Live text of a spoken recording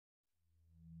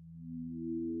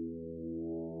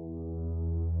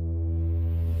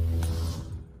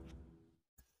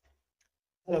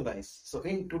Hello guys, so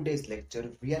in today's lecture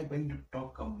we are going to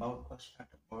talk about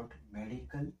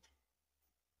medical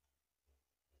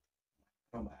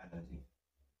microbiology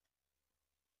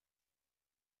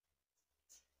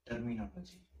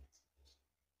terminology,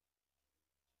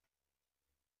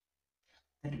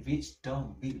 and which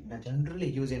term we generally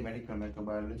use in medical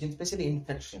microbiology, especially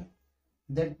infection.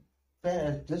 That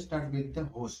let's start with the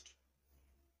host.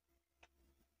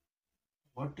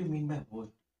 What do you mean by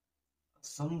host?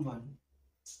 Someone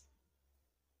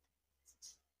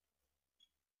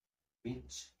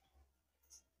which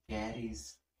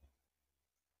carries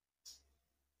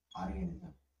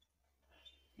organism.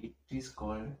 It is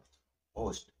called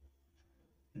host.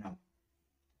 Now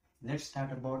let's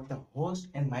start about the host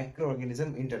and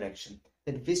microorganism interaction.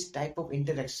 That which type of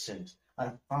interactions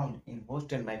are found in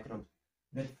host and micro.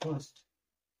 The first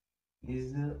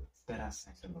is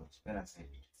parasite.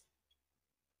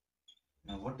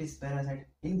 Now, what is parasite?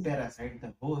 In parasite,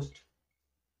 the host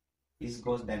is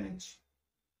goes damage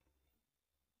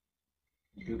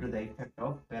due to the effect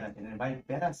of parasite, and while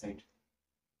parasite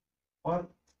or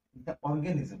the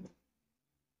organism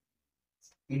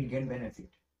it get benefit.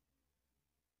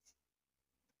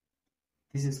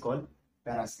 This is called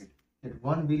parasite. That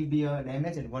one will be a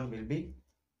damage and one will be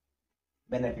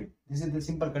benefit. This is the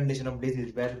simple condition of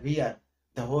disease where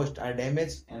the host are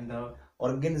damaged and the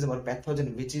organism or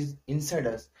pathogen which is inside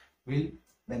us will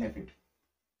benefit.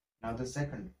 Now the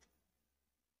second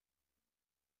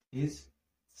is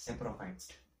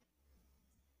saprophyte.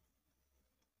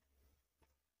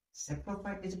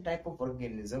 Saprophyte is a type of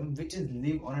organism which is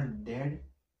live on a dead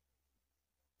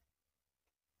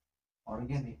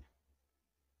organic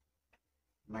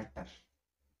matter.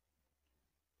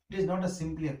 It is not a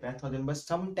simply a pathogen, but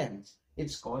sometimes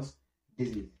it's cause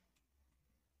disease.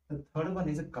 The third one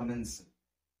is a commensal.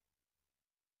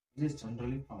 It is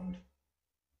generally found.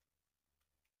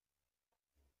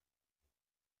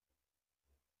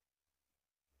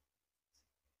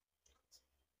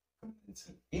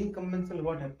 Commensal. In commensal,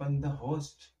 what happens? The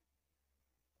host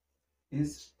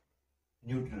is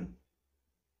neutral.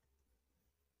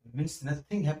 Means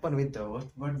nothing happen with the host,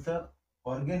 but the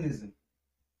organism,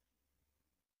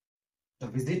 the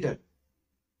visitor,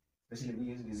 especially we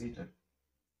use visitor,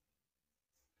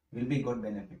 will be got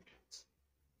benefit.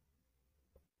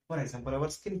 For example, our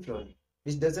skin flora,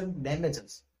 which doesn't damage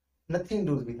us, nothing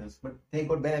does with us, but they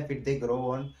got benefit, they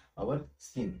grow on our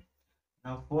skin.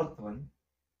 Now, fourth one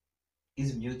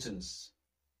is mutuals.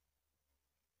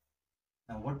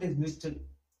 Now, what is mutual?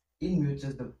 In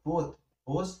mutuals, the both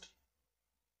host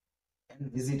and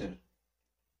visitor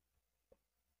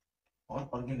or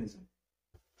organism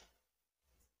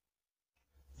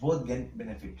both get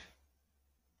benefit.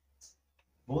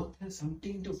 Both have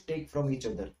something to take from each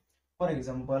other. For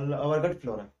example, our gut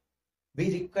flora.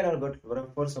 We require our gut flora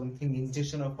for something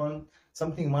ingestion or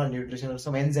something malnutrition or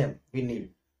some enzyme we need,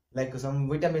 like some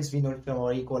vitamins we need from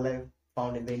our E. coli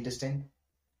found in the intestine.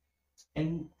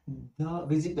 And the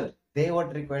visitor, they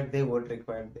require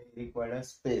a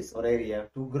space or area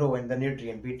to grow, and the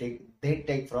nutrient they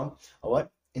take from our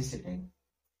intestine.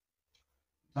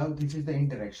 Now this is the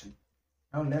interaction.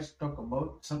 Now let's talk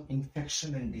about some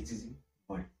infection and disease in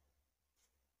world.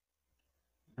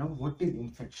 Now what is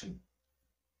infection?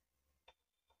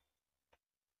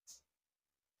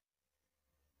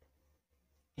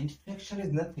 Infection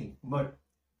is nothing but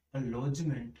a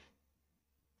lodgement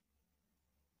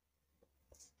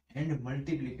and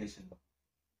multiplication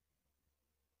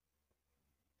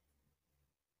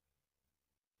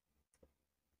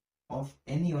of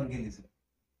any organism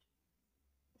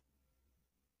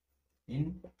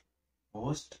in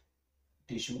host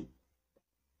tissue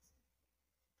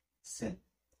cell.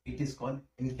 It is called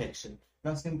infection.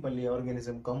 Now simply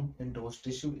organism come into host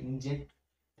tissue, inject,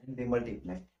 and they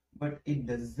multiply. But it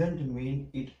doesn't mean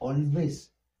it always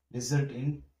result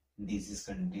in disease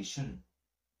condition,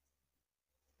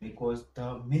 because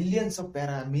the millions of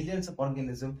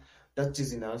organisms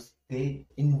touches in us, they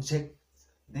infect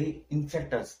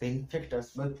us,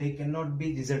 but they cannot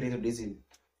be result in a disease.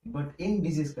 But in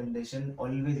disease condition,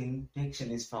 always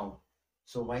infection is found.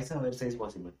 So vice versa is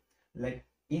possible. Like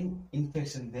in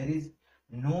infection, there is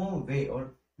no way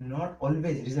or not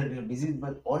always result in a disease,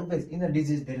 but always in a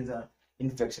disease there is a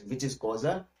infection which is cause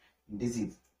a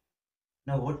disease.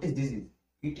 Now what is disease?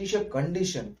 It is a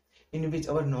condition in which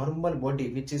our normal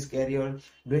body, which is carrier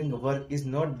doing work, is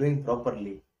not doing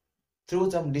properly through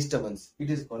some disturbance. It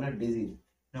is called a disease.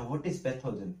 Now what is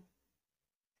pathogen?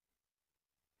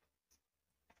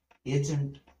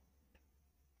 Agent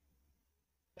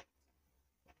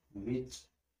which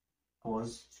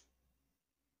cause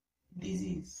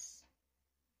disease.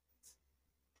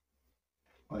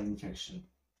 or infection.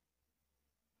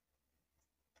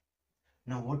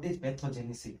 Now, what is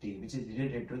pathogenicity, which is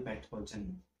related to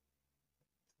pathogenicity?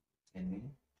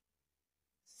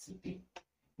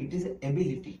 It is the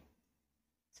ability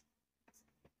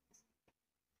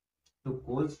to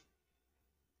cause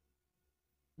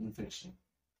infection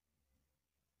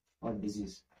or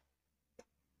disease.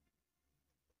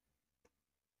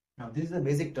 Now, this is the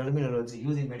basic terminology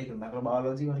used in medical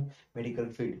microbiology or medical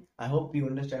field. I hope you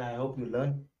understand. I hope you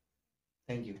learn.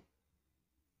 Thank you.